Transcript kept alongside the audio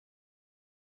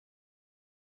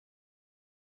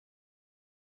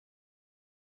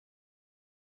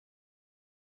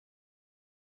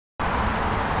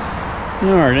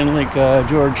Alright, in Lake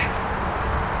George,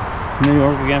 New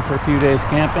York again for a few days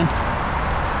camping.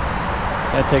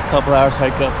 So I take a couple hours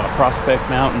hike up Prospect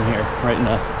Mountain here, right in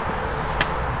the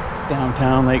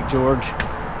downtown Lake George,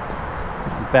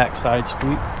 backside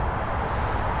street.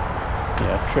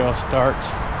 Yeah, trail starts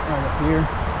right up here.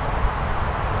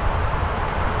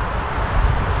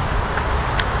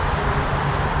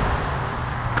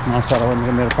 And I thought I wasn't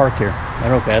going to be able to park here.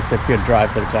 But okay, that's if you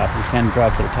drive to the top. You can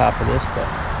drive to the top of this, but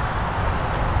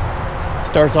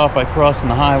starts off by crossing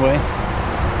the highway,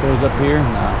 goes up here, and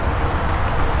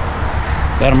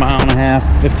about a mile and a half,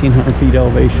 1,500 feet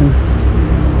elevation.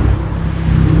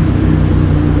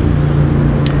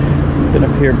 Been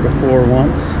up here before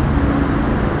once,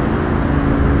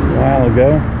 a while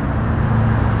ago.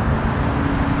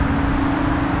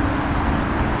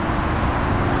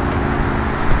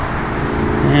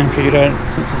 And figured out,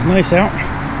 since it's nice out,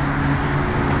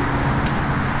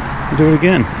 I'll do it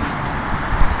again.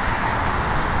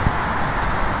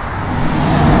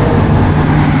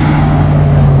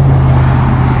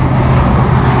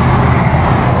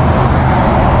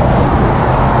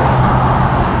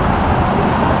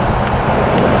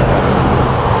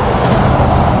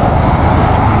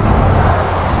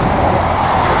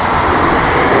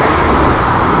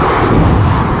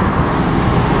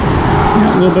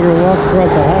 A little bit of a walk across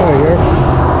the highway here.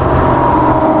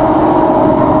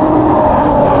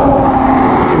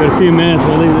 Give it a few minutes,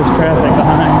 we'll leave this traffic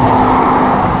behind.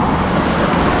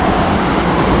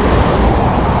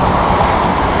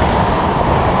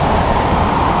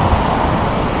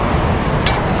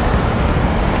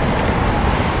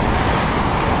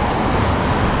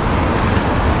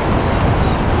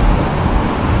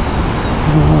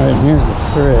 Alright, here's the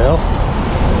trail.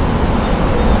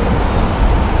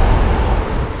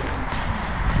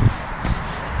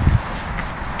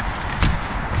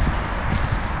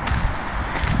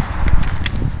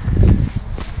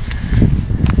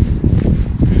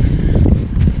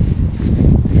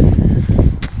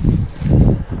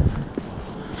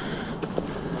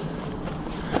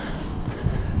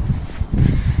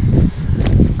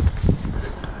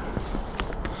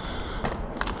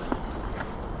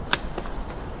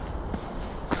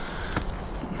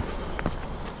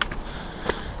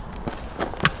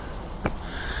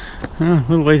 A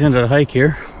little ways into the hike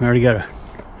here. We already got a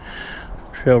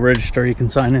trail register you can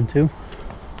sign into.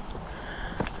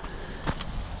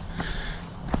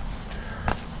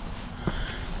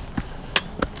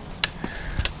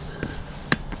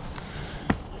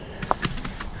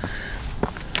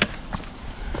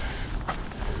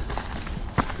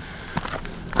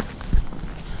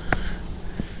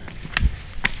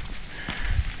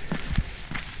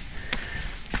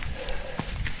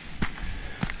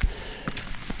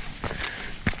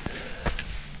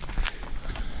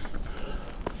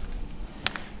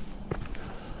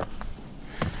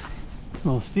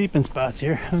 Little steeping spots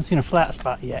here. I haven't seen a flat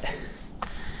spot yet.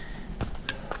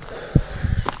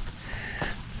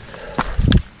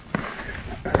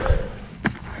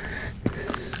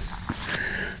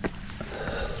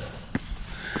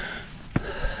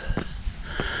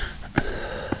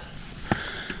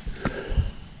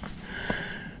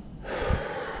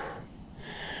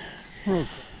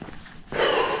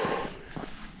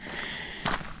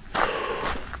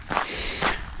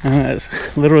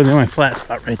 That's literally the only flat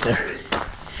spot right there.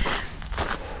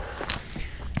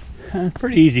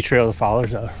 Pretty easy trail to follow.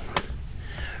 There's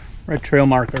red trail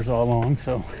markers all along,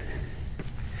 so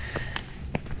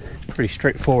it's a pretty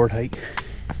straightforward hike.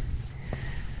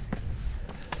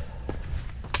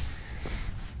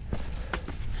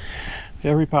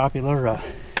 Very popular.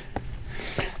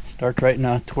 Starts right in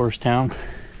a tourist town.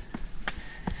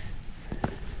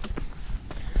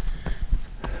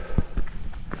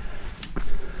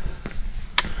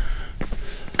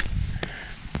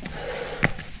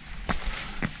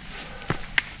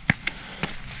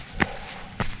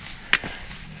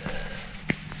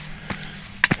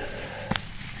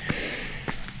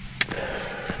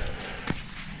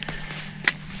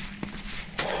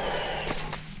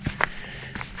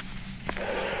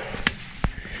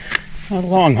 Not a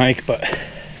long hike, but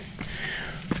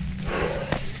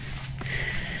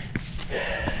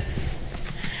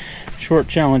short,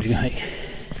 challenging hike.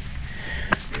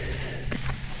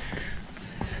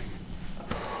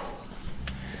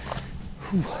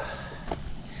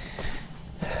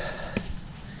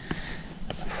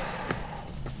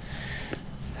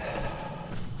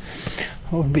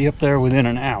 I would be up there within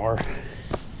an hour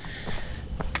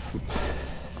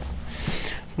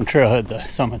from trailhead, the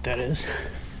summit that is.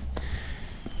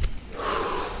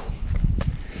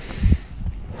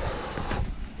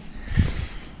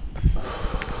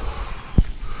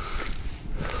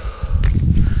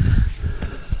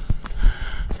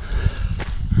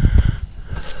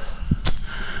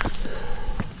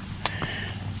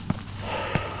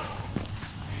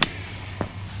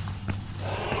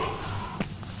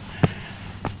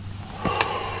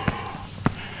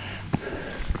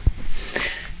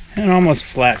 an almost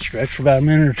flat stretch for about a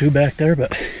minute or two back there,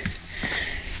 but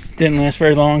didn't last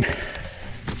very long.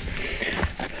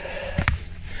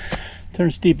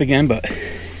 Turned steep again, but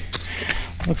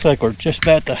looks like we're just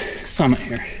about the summit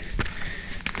here.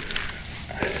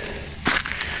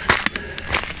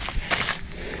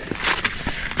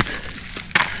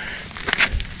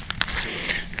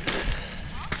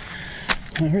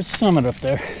 There's the summit up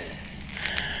there.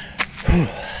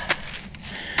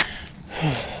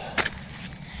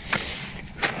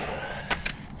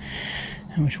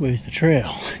 And which way is the trail?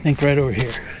 I think right over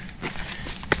here.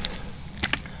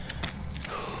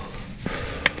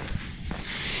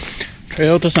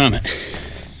 Trail to summit.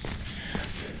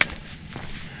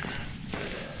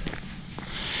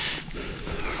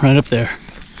 Right up there.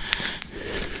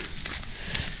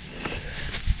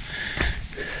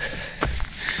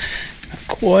 Not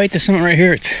quite the summit right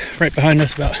here. It's right behind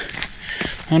us, about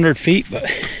 100 feet, but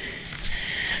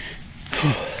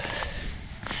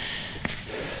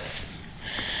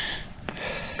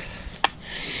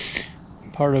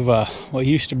part of what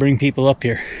used to bring people up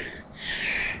here.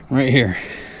 Right here.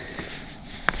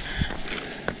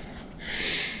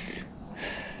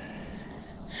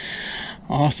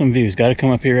 Awesome views. Got to come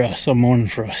up here some morning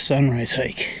for a sunrise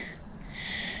hike.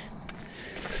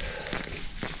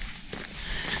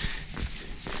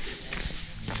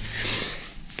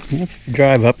 If you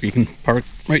drive up, you can park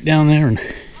right down there and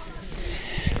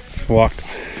walk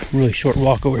a really short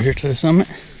walk over here to the summit.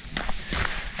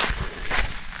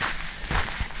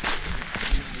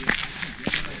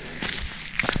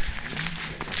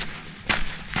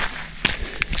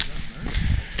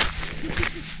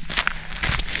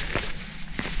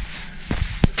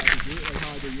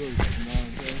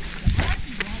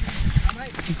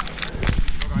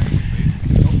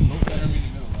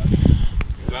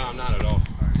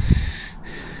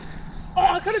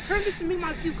 Turn this to make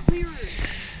my view clearer.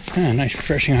 Nice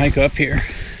refreshing hike up here.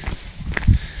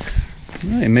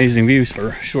 Really amazing views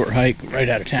for a short hike right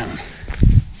out of town.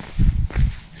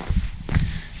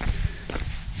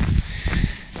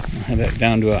 I'll head back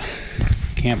down to a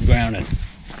campground and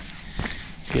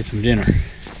get some dinner.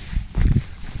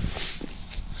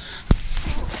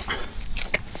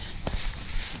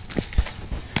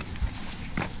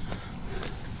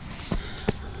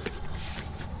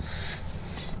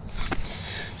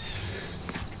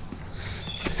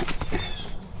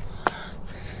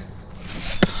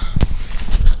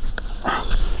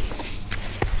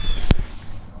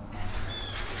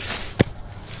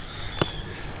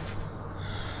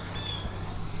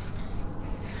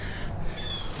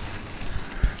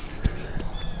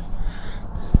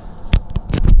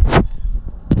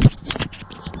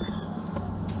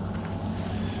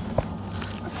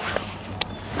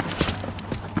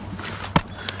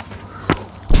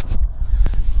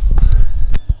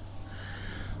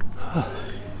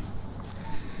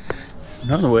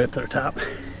 Another way up to the top.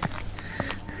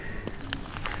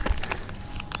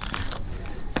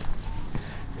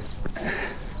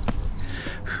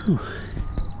 Whew.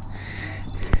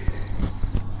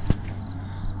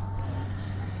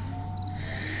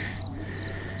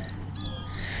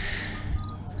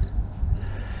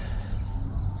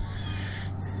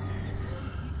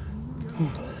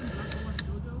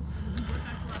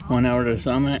 One hour to the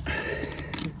summit.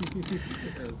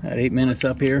 About 8 minutes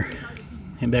up here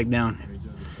and back down.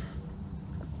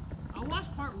 I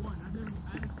watched part one.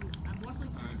 I've watched like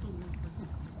episode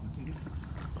 1.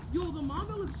 Yo, the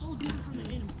manga looks so different from the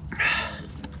anime.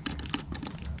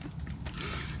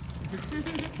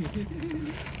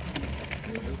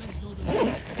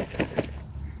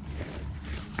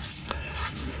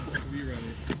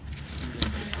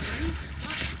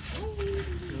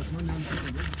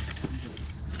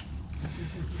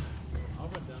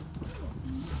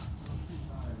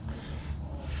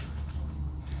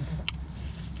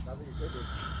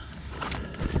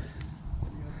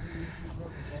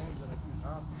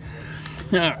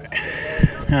 Alright,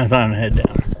 now it's time to head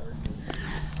down.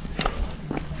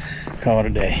 Call it a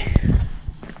day.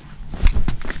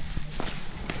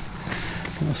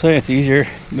 I'll say it's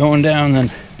easier going down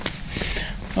than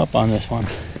up on this one.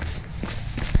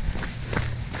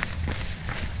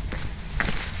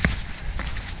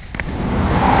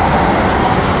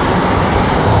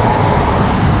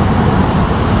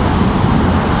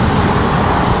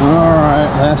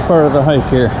 Alright, last part of the hike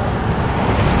here.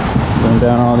 Going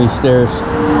down all these stairs.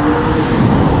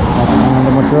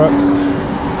 Onto my truck.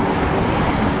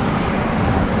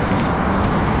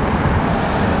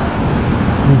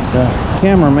 This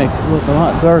camera makes it look a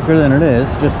lot darker than it is,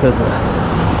 just because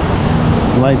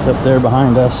the lights up there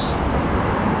behind us,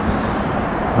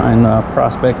 behind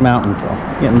Prospect Mountain, so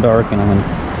it's getting dark, and I'm in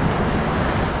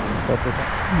up with it.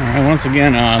 Alright, once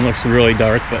again, it looks really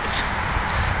dark, but it's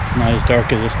not as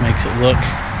dark as this makes it look.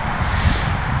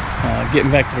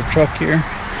 Getting back to the truck here.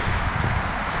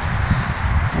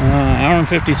 Hour and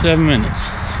 57 minutes.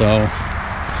 So,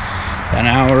 an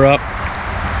hour up,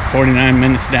 49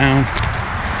 minutes down,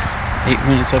 8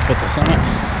 minutes up at the summit.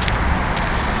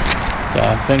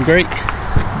 It's been great.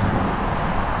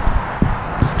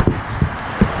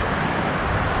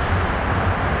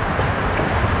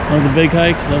 Love the big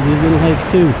hikes, love these little hikes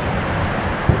too.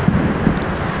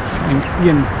 And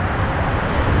get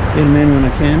them in when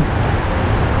I can.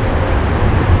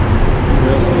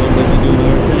 We're also a little busy doing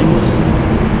other things.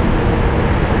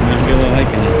 I'm gonna get a little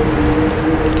hiking.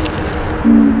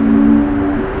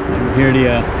 I can hear the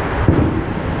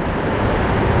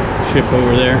ship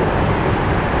over there. I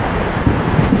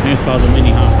think it's called the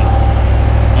Mini Hopper.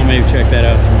 I'll maybe check that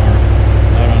out tomorrow.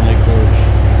 Out on Lake George.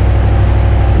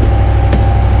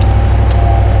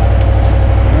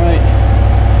 Alright.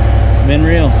 Been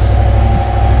real.